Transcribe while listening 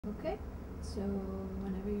Okay, so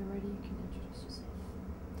whenever you're ready, you can introduce yourself.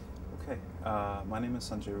 Okay, my name is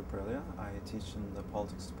Sanjay Ruparelia. I teach in the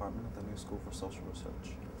politics department at the New School for Social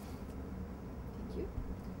Research. Thank you.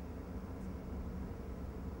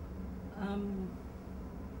 Um,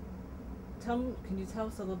 can you tell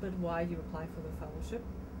us a little bit why you applied for the fellowship?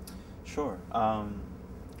 Sure.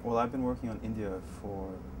 Well, I've been working on India for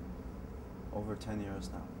over 10 years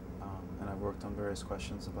now, and I've worked on various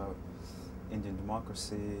questions about Indian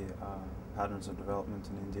democracy, patterns of development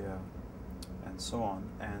in India, and so on.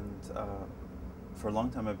 And for a long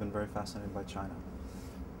time, I've been very fascinated by China.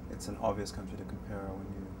 It's an obvious country to compare when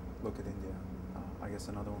you look at India. I guess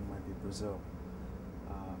another one might be Brazil.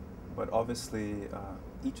 But obviously,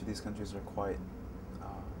 each of these countries are quite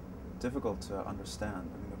difficult to understand.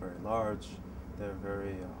 I mean, they're very large, they're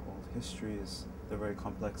very old histories, they're very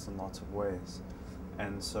complex in lots of ways.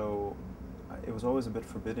 And so it was always a bit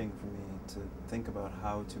forbidding for me to think about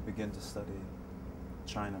how to begin to study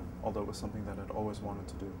China, although it was something that I'd always wanted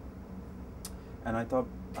to do. And I thought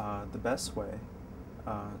the best way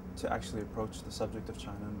to actually approach the subject of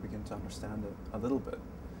China and begin to understand it a little bit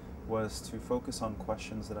was to focus on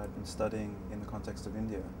questions that I'd been studying in the context of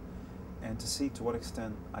India and to see to what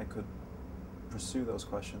extent I could pursue those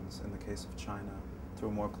questions in the case of China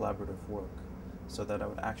through more collaborative work, so that I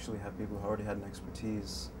would actually have people who already had an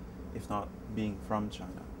expertise, if not being from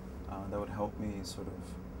China, that would help me sort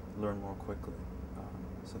of learn more quickly.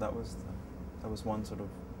 So that was one sort of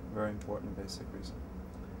very important basic reason.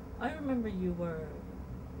 I remember you were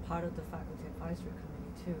part of the faculty advisory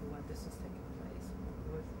committee too when this was taking place.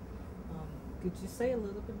 Could you say a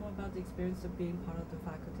little bit more about the experience of being part of the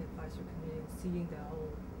faculty advisory committee and seeing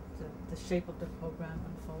the shape of the program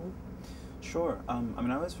unfold? Sure. I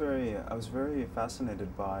mean, I was very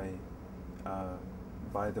fascinated by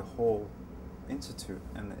the whole institute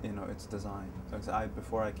and its design.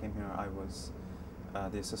 Before I came here, I was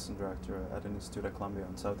the assistant director at an institute at Columbia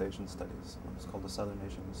on South Asian Studies. It's called the Southern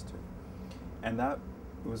Asian Institute, and that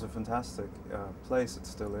was a fantastic place. It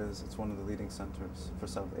still is. It's one of the leading centers for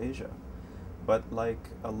South Asia. But like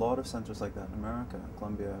a lot of centers like that in America,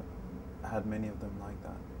 Columbia had many of them like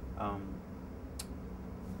that.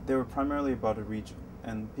 They were primarily about a region,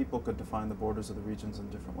 and people could define the borders of the regions in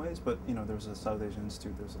different ways, but there was a South Asian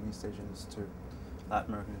Institute, there's an East Asian Institute,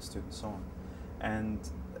 Latin American Institute, and so on. And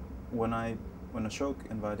when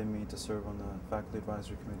Ashok invited me to serve on the faculty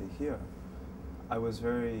advisory committee here, I was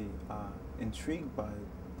very intrigued by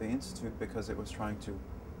the institute because it was trying to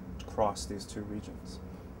cross these two regions.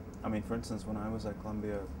 I mean, for instance, when I was at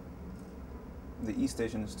Columbia, the East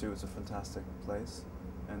Asian Institute was a fantastic place,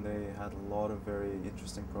 and they had a lot of very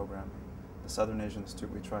interesting programming. The Southern Asian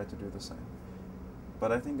Institute, we tried to do the same.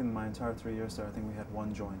 But I think in my entire 3 years there, I think we had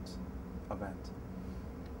one joint event.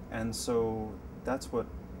 And so that's what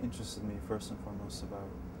interested me first and foremost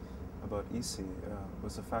about EC,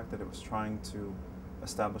 was the fact that it was trying to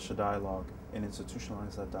establish a dialogue and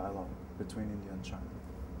institutionalize that dialogue between India and China,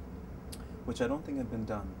 which I don't think had been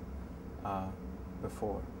done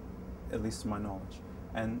before, at least to my knowledge.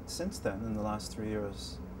 And since then, in the last 3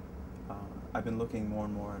 years, I've been looking more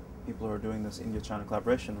and more at people who are doing this India-China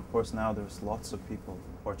collaboration. Of course, now there's lots of people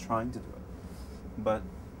who are trying to do it. But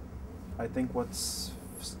I think what's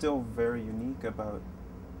still very unique about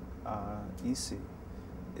EC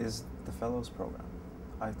is the Fellows Program.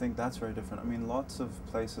 I think that's very different. I mean, lots of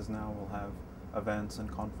places now will have events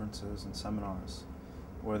and conferences and seminars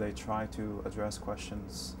where they try to address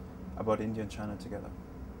questions about India and China together.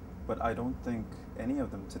 But I don't think any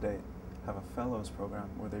of them to date have a fellows program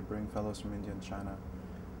where they bring fellows from India and China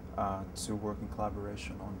to work in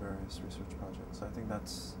collaboration on various research projects. I think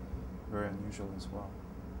that's very unusual as well.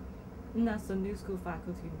 And as a New School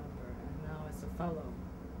faculty member and now as a fellow,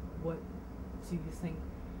 what do you think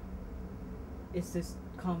is this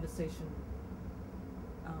conversation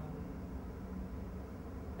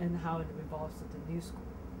and how it revolves at the New School?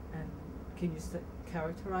 And can you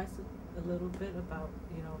characterize it a little bit about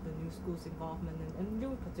the New School's involvement and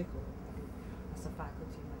you in particular as a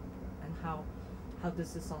faculty member, and how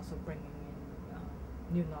this is also bringing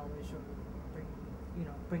in new knowledge or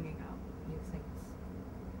bringing out new things?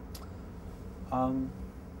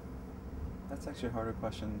 That's actually a harder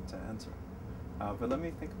question to answer. But let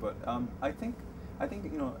me think about it. I think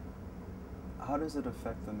how does it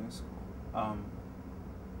affect the New School?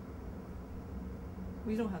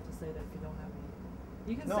 We don't have to say that if you don't have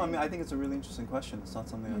any. You can No, say I mean, I think it's a really interesting question. It's not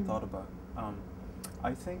something I thought about.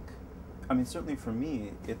 I mean, certainly for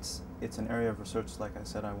me, it's an area of research, like I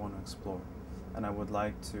said, I want to explore. And I would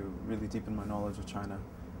like to really deepen my knowledge of China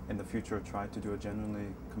in the future, try to do a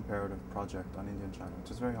genuinely comparative project on India and China,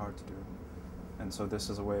 which is very hard to do. And so this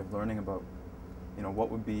is a way of learning about, you know, what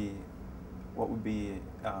would be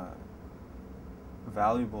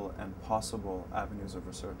valuable and possible avenues of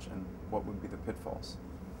research, and what would be the pitfalls.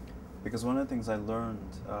 Because one of the things I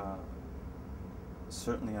learned,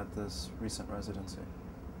 certainly at this recent residency,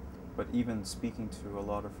 but even speaking to a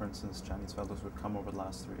lot of, for instance, Chinese fellows who had come over the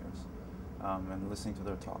last 3 years, and listening to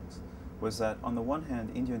their talks, was that on the one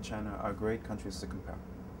hand, India and China are great countries to compare,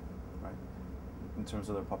 right? In terms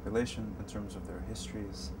of their population, in terms of their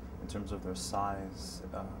histories, in terms of their size,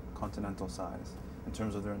 continental size, in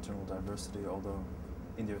terms of their internal diversity, although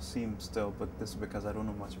India seems still, but this is because I don't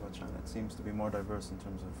know much about China, it seems to be more diverse in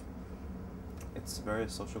terms of its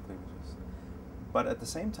various social cleavages. But at the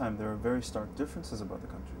same time, there are very stark differences about the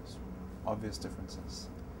countries, obvious differences.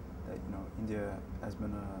 That, you know, India has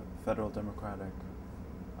been a federal democratic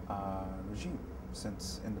regime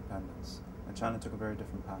since independence, and China took a very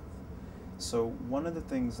different path. So one of the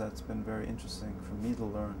things that's been very interesting for me to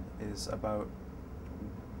learn is about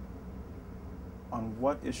on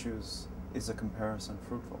what issues is a comparison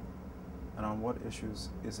fruitful, and on what issues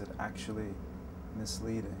is it actually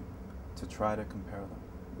misleading to try to compare them.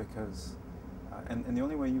 Because, and the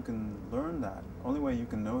only way you can learn that, only way you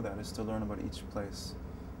can know that, is to learn about each place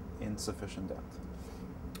in sufficient depth.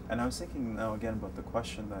 And I was thinking now again about the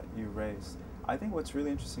question that you raised. I think what's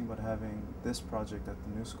really interesting about having this project at the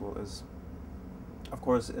New School is, of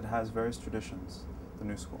course, it has various traditions, the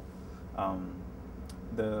New School.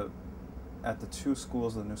 At the two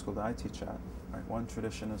schools of the New School that I teach at, right, one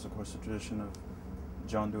tradition is, of course, the tradition of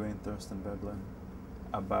John Dewey and Thurston Veblen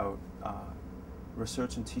about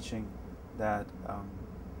research and teaching that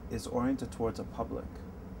is oriented towards a public.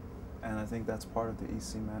 And I think that's part of the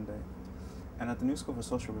EC mandate. And at the New School for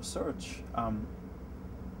Social Research,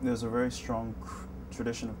 there's a very strong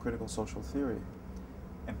tradition of critical social theory,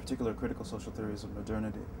 in particular critical social theories of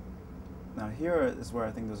modernity. Now here is where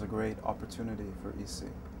I think there's a great opportunity for EC.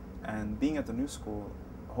 And being at the New School,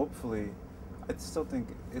 hopefully, I still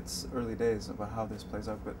think it's early days about how this plays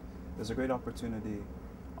out, but there's a great opportunity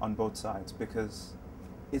on both sides, because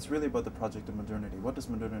it's really about the project of modernity. What does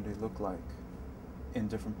modernity look like in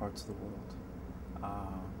different parts of the world?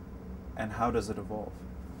 And how does it evolve?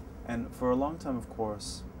 And for a long time, of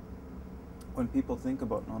course, when people think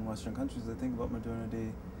about non-Western countries, they think about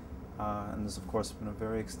modernity, and there's of course been a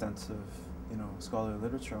very extensive, you know, scholarly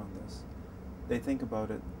literature on this. They think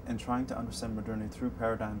about it and trying to understand modernity through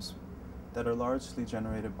paradigms that are largely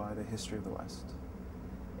generated by the history of the West.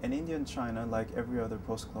 And India and China, like every other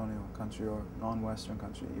post-colonial country or non-Western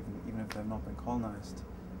country, even if they have not been colonized,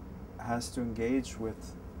 has to engage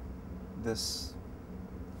with this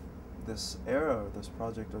era, or this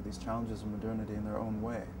project, or these challenges of modernity in their own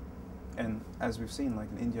way. And as we've seen, like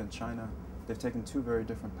in India and China, they've taken two very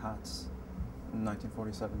different paths in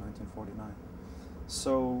 1947, 1949.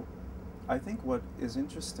 So I think what is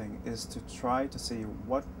interesting is to try to see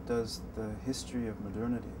what does the history of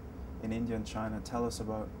modernity in India and China tell us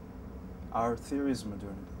about our theories of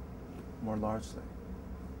modernity, more largely.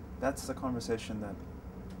 That's the conversation that,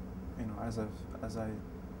 you know, as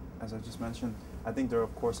I just mentioned, I think there are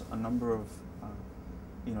of course a number of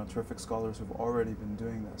you know, terrific scholars who've already been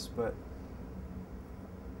doing this, but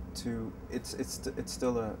it's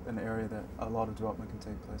still an area that a lot of development can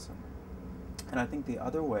take place in. And I think the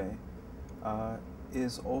other way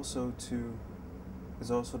is also to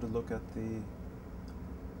look at the.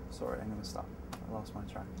 Sorry, I'm going to stop. I lost my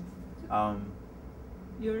track.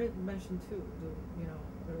 You already mentioned too, you know,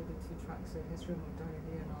 already the two tracks, the history of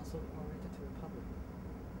modernity and also oriented to the public.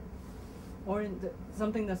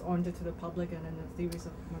 Something that's oriented to the public, and then the theories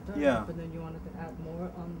of modernity. Yeah. But then you wanted to add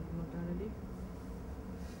more on modernity.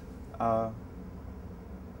 I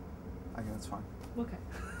guess that's fine. Okay.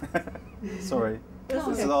 Sorry, That's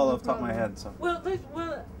this okay, is all no off the top of my problem. head. So.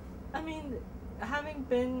 Well, I mean, having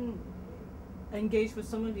been engaged with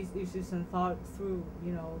some of these issues and thought through,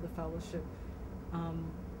 you know, the fellowship,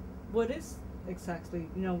 what is exactly,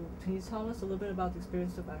 you know, can you tell us a little bit about the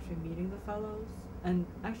experience of actually meeting the fellows and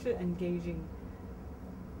actually engaging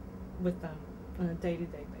with them on a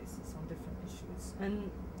day-to-day basis on different issues,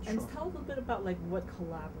 and Sure. tell a little bit about like what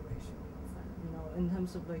collaboration means then, you know, in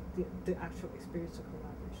terms of like the actual experience of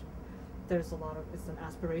collaboration. There's a lot of, it's an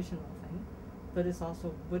aspirational thing, but it's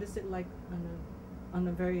also, what is it like on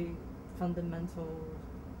a very fundamental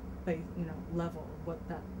level, what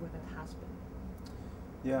that has been.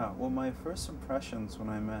 Yeah, well, my first impressions when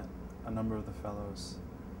I met a number of the fellows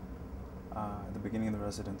at the beginning of the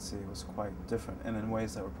residency was quite different, and in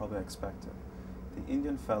ways that were probably expected. The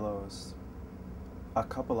Indian fellows, a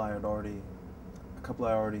couple I already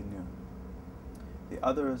knew. The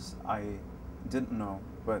others I didn't know,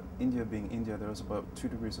 But India being India, there was about 2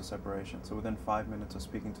 degrees of separation. So within 5 minutes of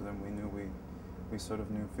speaking to them, we sort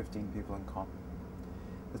of knew 15 people in common.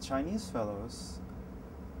 The Chinese fellows,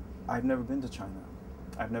 I've never been to China.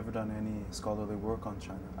 I've never done any scholarly work on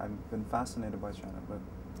China. I've been fascinated by China, but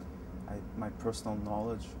my personal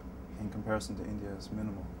knowledge in comparison to India is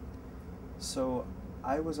minimal. So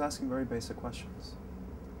I was asking very basic questions.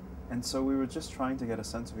 And so we were just trying to get a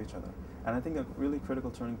sense of each other. And I think a really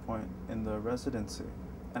critical turning point in the residency,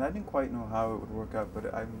 and I didn't quite know how it would work out,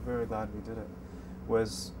 but I'm very glad we did it,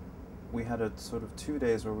 was we had a sort of 2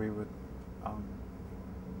 days where we would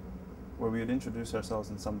introduce ourselves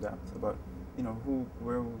in some depth about, you know,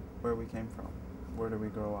 where we came from, where did we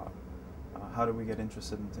grow up, how did we get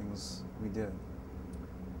interested in things we did.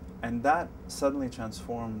 And that suddenly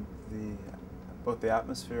transformed both the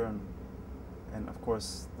atmosphere and of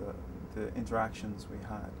course the interactions we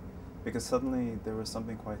had, because suddenly there was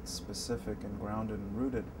something quite specific and grounded and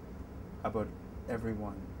rooted about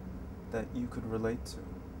everyone that you could relate to.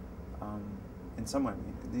 In some way,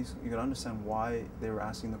 you could understand why they were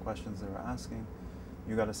asking the questions they were asking.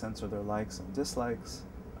 You got a sense of their likes and dislikes.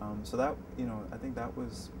 So that, you know, I think that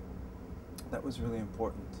was really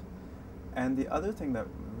important. And the other thing that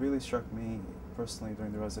really struck me personally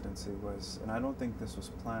during the residency was, and I don't think this was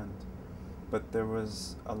planned, but there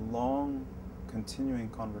was a long continuing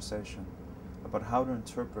conversation about how to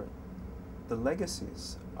interpret the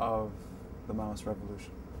legacies of the Maoist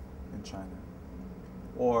revolution in China,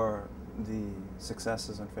 or the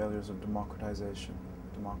successes and failures of democratization,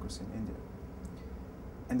 democracy in India.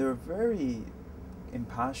 And there were very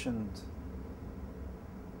impassioned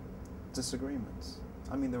disagreements.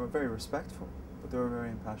 I mean, they were very respectful, but they were very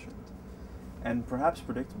impassioned. And perhaps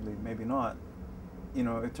predictably, maybe not, you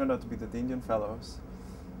know, it turned out to be that the Indian fellows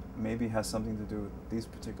maybe has something to do with these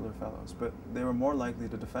particular fellows, but they were more likely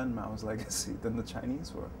to defend Mao's legacy than the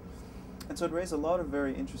Chinese were. And so it raised a lot of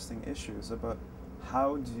very interesting issues about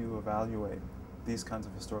how do you evaluate these kinds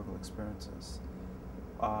of historical experiences?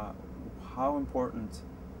 How important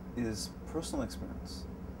is personal experience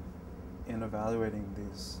in evaluating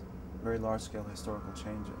these very large-scale historical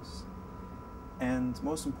changes? And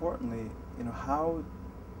most importantly, you know, how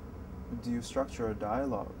do you structure a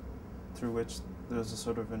dialogue through which there's a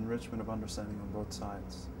sort of enrichment of understanding on both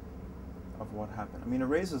sides of what happened? I mean, it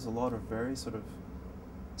raises a lot of very sort of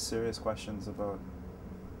serious questions about,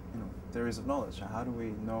 you know, theories of knowledge. How do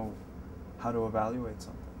we know how to evaluate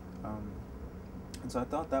something? And so I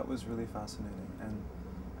thought that was really fascinating, and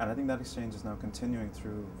I think that exchange is now continuing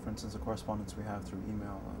through, for instance, the correspondence we have through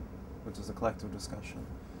email, which is a collective discussion.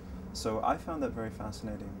 So I found that very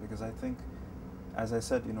fascinating because I think, as I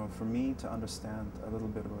said, you know, for me to understand a little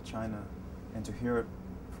bit about China and to hear it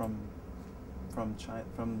from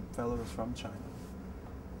fellows from China,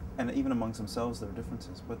 and even amongst themselves there are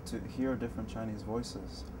differences, but to hear different Chinese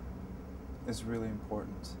voices is really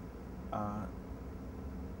important,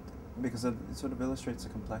 because it sort of illustrates the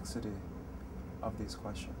complexity of these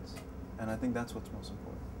questions, and I think that's what's most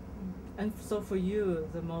important. And so for you,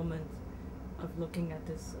 the moment of looking at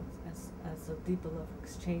this as a deeper level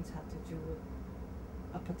exchange had to do with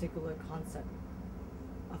a particular concept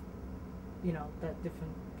of, you know, that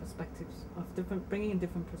different perspectives of bringing in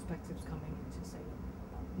different perspectives coming into, say,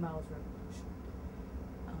 Mao's revolution.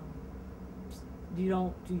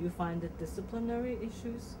 Do you find that disciplinary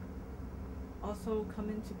issues also come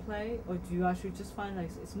into play, or do you actually just find like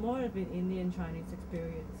it's more of an Indian-Chinese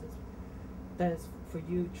experience that is, for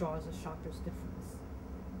you, draws the sharpest difference?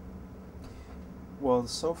 Well,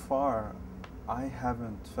 so far, I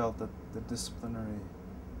haven't felt that the disciplinary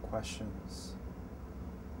questions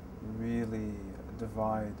really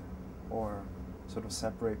divide or sort of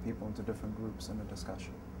separate people into different groups in a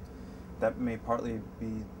discussion. That may partly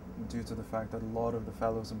be due to the fact that a lot of the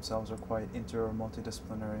fellows themselves are quite inter or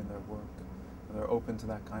multidisciplinary in their work. They're open to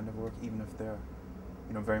that kind of work, even if they're,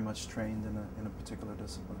 you know, very much trained in a particular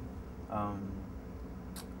discipline.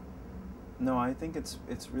 No, I think it's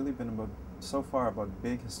really been so far about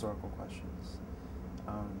big historical questions.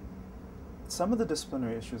 Some of the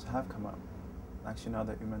disciplinary issues have come up, actually, now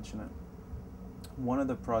that you mention it. One of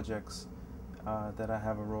the projects that I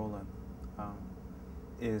have a role in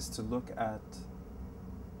is to look at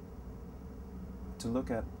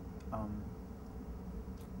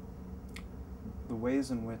the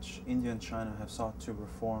ways in which India and China have sought to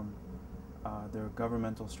reform their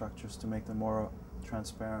governmental structures to make them more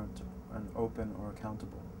transparent and open or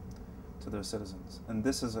accountable to their citizens. And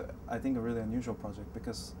this is, I think, a really unusual project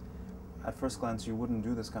because at first glance you wouldn't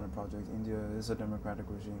do this kind of project. India is a democratic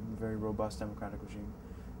regime, a very robust democratic regime.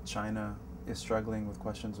 China is struggling with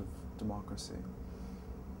questions of democracy.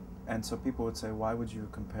 And so people would say, why would you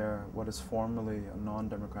compare what is formally a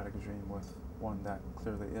non-democratic regime with one that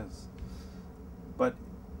clearly is? But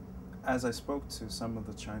as I spoke to some of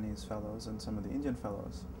the Chinese fellows and some of the Indian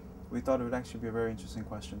fellows, we thought it would actually be a very interesting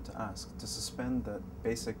question to ask, to suspend that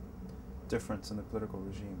basic difference in the political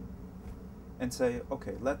regime and say,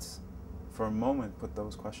 okay, let's for a moment put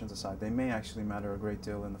those questions aside. They may actually matter a great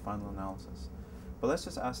deal in the final analysis. But let's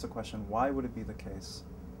just ask the question, why would it be the case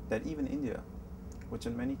that even India, which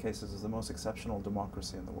in many cases is the most exceptional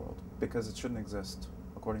democracy in the world, because it shouldn't exist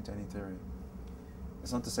according to any theory.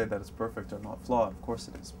 It's not to say that it's perfect or not flawed, of course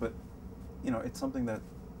it is, but you know, it's something that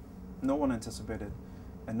no one anticipated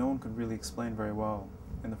and no one could really explain very well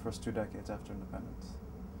in the first 2 decades after independence,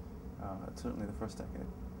 certainly the first decade.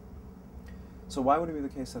 So why would it be the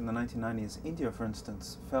case that in the 1990s, India, for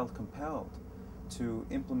instance, felt compelled to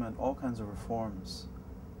implement all kinds of reforms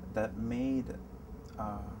that made,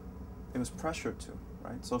 it was pressured to,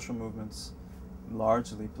 right? Social movements,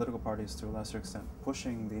 largely political parties to a lesser extent,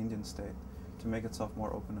 pushing the Indian state to make itself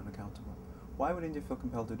more open and accountable. Why would India feel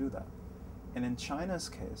compelled to do that? And in China's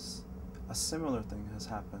case, a similar thing has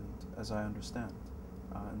happened, as I understand,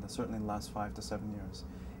 certainly in the last 5 to 7 years.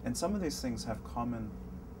 And some of these things have common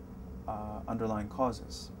underlying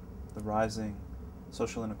causes. The rising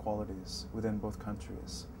social inequalities within both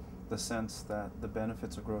countries, the sense that the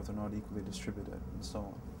benefits of growth are not equally distributed, and so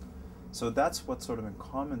on. So that's what's sort of in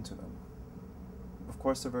common to them. Of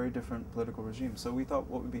course, they're very different political regimes. So we thought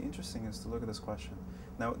what would be interesting is to look at this question.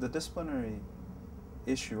 Now, the disciplinary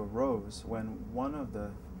issue arose when one of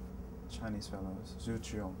the Chinese fellows, Zhu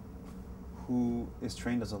Qiong, who is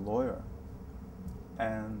trained as a lawyer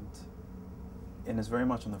and is very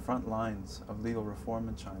much on the front lines of legal reform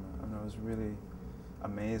in China, and I was really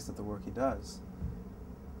amazed at the work he does,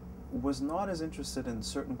 was not as interested in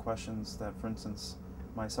certain questions that, for instance,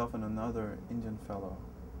 myself and another Indian fellow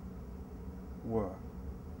were,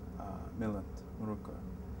 Milind Murukar.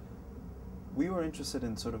 We were interested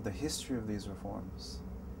in sort of the history of these reforms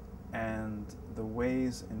and the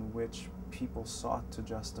ways in which people sought to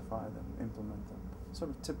justify them, implement them, sort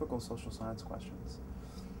of typical social science questions.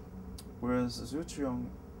 Whereas Zhu Qiong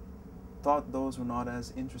thought those were not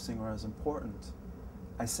as interesting or as important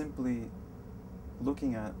as simply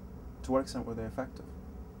looking at to what extent were they effective?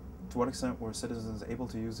 To what extent were citizens able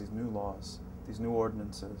to use these new laws, these new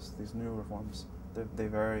ordinances, these new reforms? They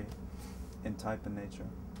vary in type and nature.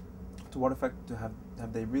 To what effect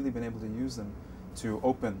have they really been able to use them to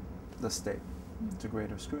open the state to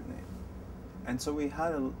greater scrutiny? And so we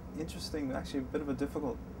had an interesting, actually a bit of a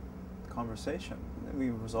difficult conversation. We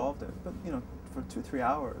resolved it, but you know, for 2-3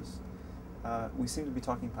 hours, we seemed to be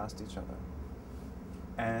talking past each other.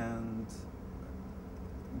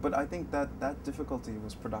 But I think that difficulty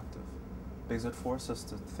was productive because it forced us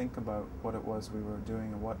to think about what it was we were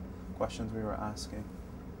doing and what questions we were asking.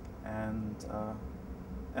 And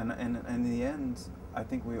in the end, I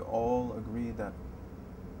think we all agreed that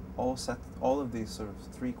all of these sort of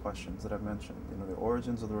 3 questions that I've mentioned, you know, the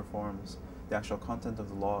origins of the reforms, the actual content of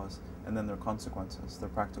the laws, and then their consequences, their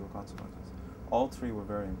practical consequences, all 3 were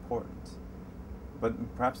very important.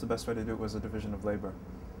 But perhaps the best way to do it was a division of labor,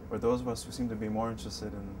 where those of us who seem to be more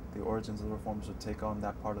interested in the origins of the reforms would take on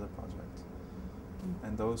that part of the project.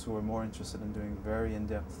 And those who were more interested in doing very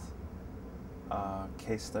in-depth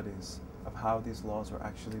case studies of how these laws were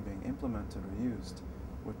actually being implemented or used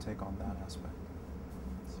would take on that aspect.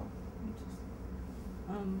 So,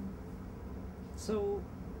 so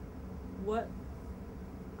what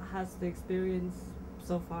has the experience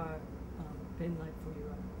so far been like for you,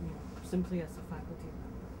 simply as a faculty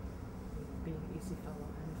member, being EC fellow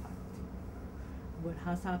and faculty? What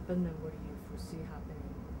has happened and what do you foresee happening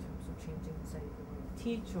in terms of changing, say, the way you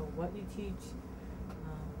teach or what you teach?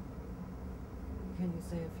 Can you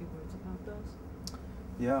say a few words about those?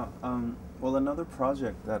 Yeah, well, another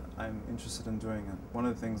project that I'm interested in doing, and one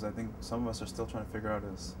of the things I think some of us are still trying to figure out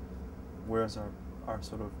is where's our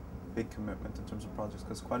sort of big commitment in terms of projects,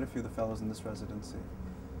 because quite a few of the fellows in this residency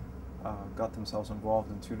got themselves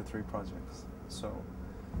involved in 2 to 3 projects. So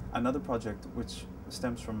another project which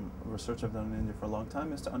stems from research I've done in India for a long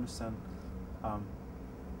time is to understand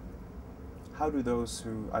how do those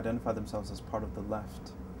who identify themselves as part of the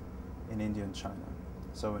left in India and China.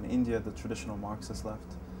 So in India, the traditional Marxist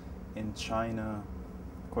left. In China,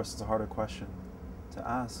 of course, it's a harder question to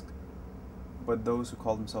ask, but those who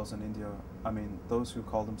call themselves in India, those who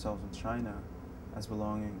call themselves in China as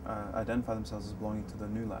belonging, identify themselves as belonging to the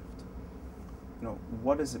new left. You know,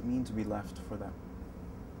 what does it mean to be left for them?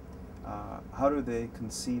 How do they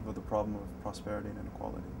conceive of the problem of prosperity and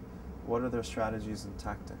inequality? What are their strategies and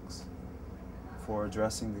tactics for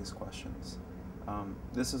addressing these questions?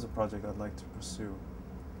 This is a project I'd like to pursue.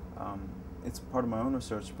 It's part of my own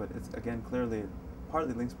research, but it's again clearly it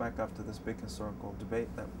partly links back up to this big historical debate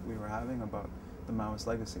that we were having about the Maoist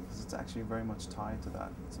legacy, because it's actually very much tied to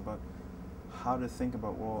that. It's about how to think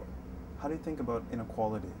about, well, how do you think about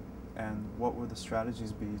inequality, and what would the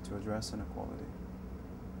strategies be to address inequality?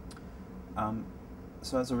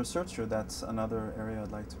 So as a researcher, that's another area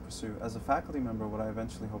I'd like to pursue. As a faculty member, what I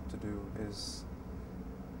eventually hope to do is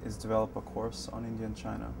develop a course on India and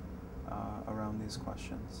China around these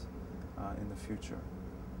questions in the future,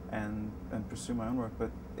 and pursue my own work. But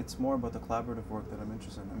it's more about the collaborative work that I'm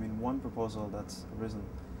interested in. I mean, one proposal that's arisen,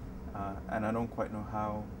 and I don't quite know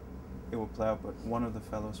how it will play out, but one of the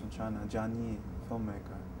fellows from China, Jian Yi,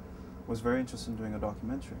 filmmaker, was very interested in doing a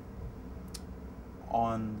documentary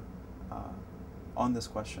on this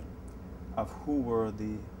question of who were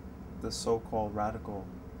the so-called radical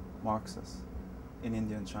Marxists in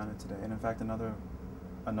India and China today. And in fact, another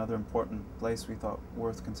important place we thought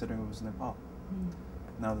worth considering was Nepal,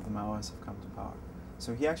 now that the Maoists have come to power.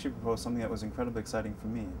 So he actually proposed something that was incredibly exciting for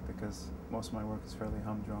me, because most of my work is fairly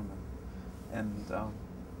humdrum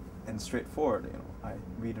and straightforward. You know, I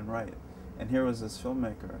read and write. And here was this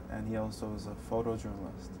filmmaker, and he also was a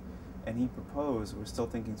photojournalist. And he proposed, we're still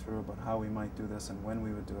thinking through about how we might do this and when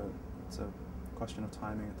we would do it. It's a question of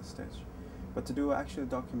timing at this stage. But to do actually a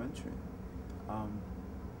documentary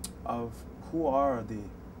of who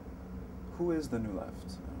is the New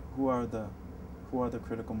Left? Who are the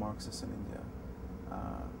critical Marxists in India?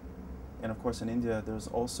 And of course in India there's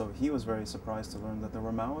also, he was very surprised to learn that there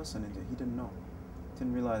were Maoists in India. He didn't know.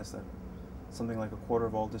 Didn't realize that something like a quarter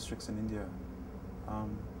of all districts in India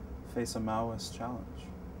face a Maoist challenge.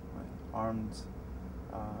 Armed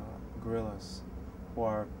guerrillas who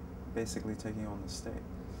are basically taking on the state.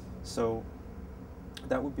 So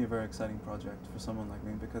that would be a very exciting project for someone like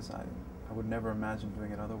me, because I would never imagine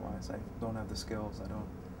doing it otherwise. I don't have the skills, I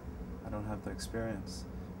don't have the experience,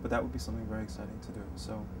 but that would be something very exciting to do.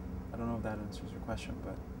 So I don't know if that answers your question,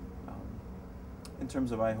 but in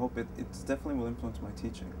terms of, I hope it definitely will influence my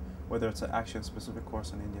teaching, whether it's actually a specific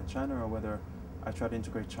course on India and China, or whether I try to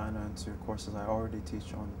integrate China into courses I already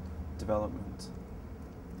teach on development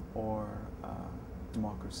or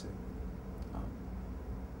democracy.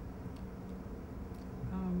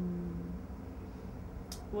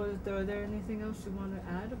 Was there anything else you want to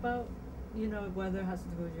add about, you know, whether it has to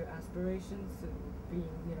do with your aspirations to being,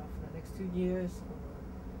 you know, for the next 2 years, or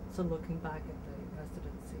so looking back at the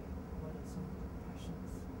residency, what are some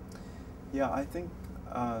impressions? Yeah, I think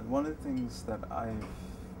one of the things that I've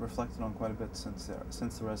reflected on quite a bit since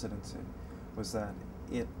the residency was that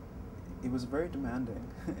it was very demanding,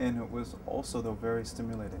 and it was also, though, very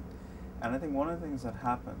stimulating. And I think one of the things that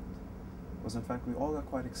happened was, in fact, we all got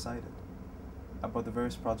quite excited about the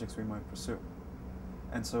various projects we might pursue.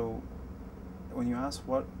 And so when you ask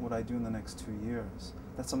what would I do in the next 2 years,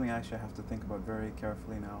 that's something I actually have to think about very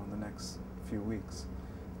carefully now in the next few weeks,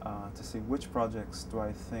 to see which projects do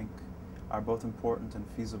I think are both important and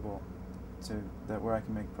feasible, where I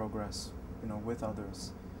can make progress, you know, with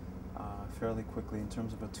others fairly quickly in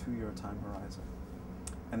terms of a 2-year time horizon.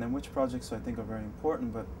 And then which projects do I think are very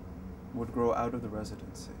important but would grow out of the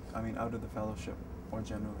residency, out of the fellowship more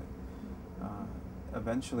generally.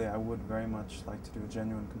 Eventually I would very much like to do a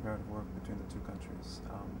genuine comparative work between the two countries.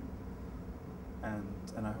 And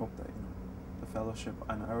I hope that, you know, the fellowship,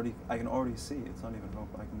 and I can already see, it's not even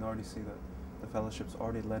hope, I can already see that the fellowship's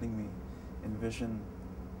already letting me envision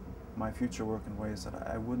my future work in ways that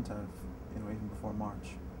I wouldn't have, you know, even before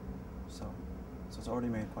March. So it's already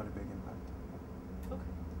made quite a big impact. Okay.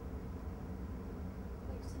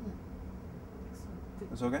 Excellent. Excellent.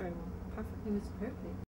 It's okay? Very well. Perfect. It was perfect.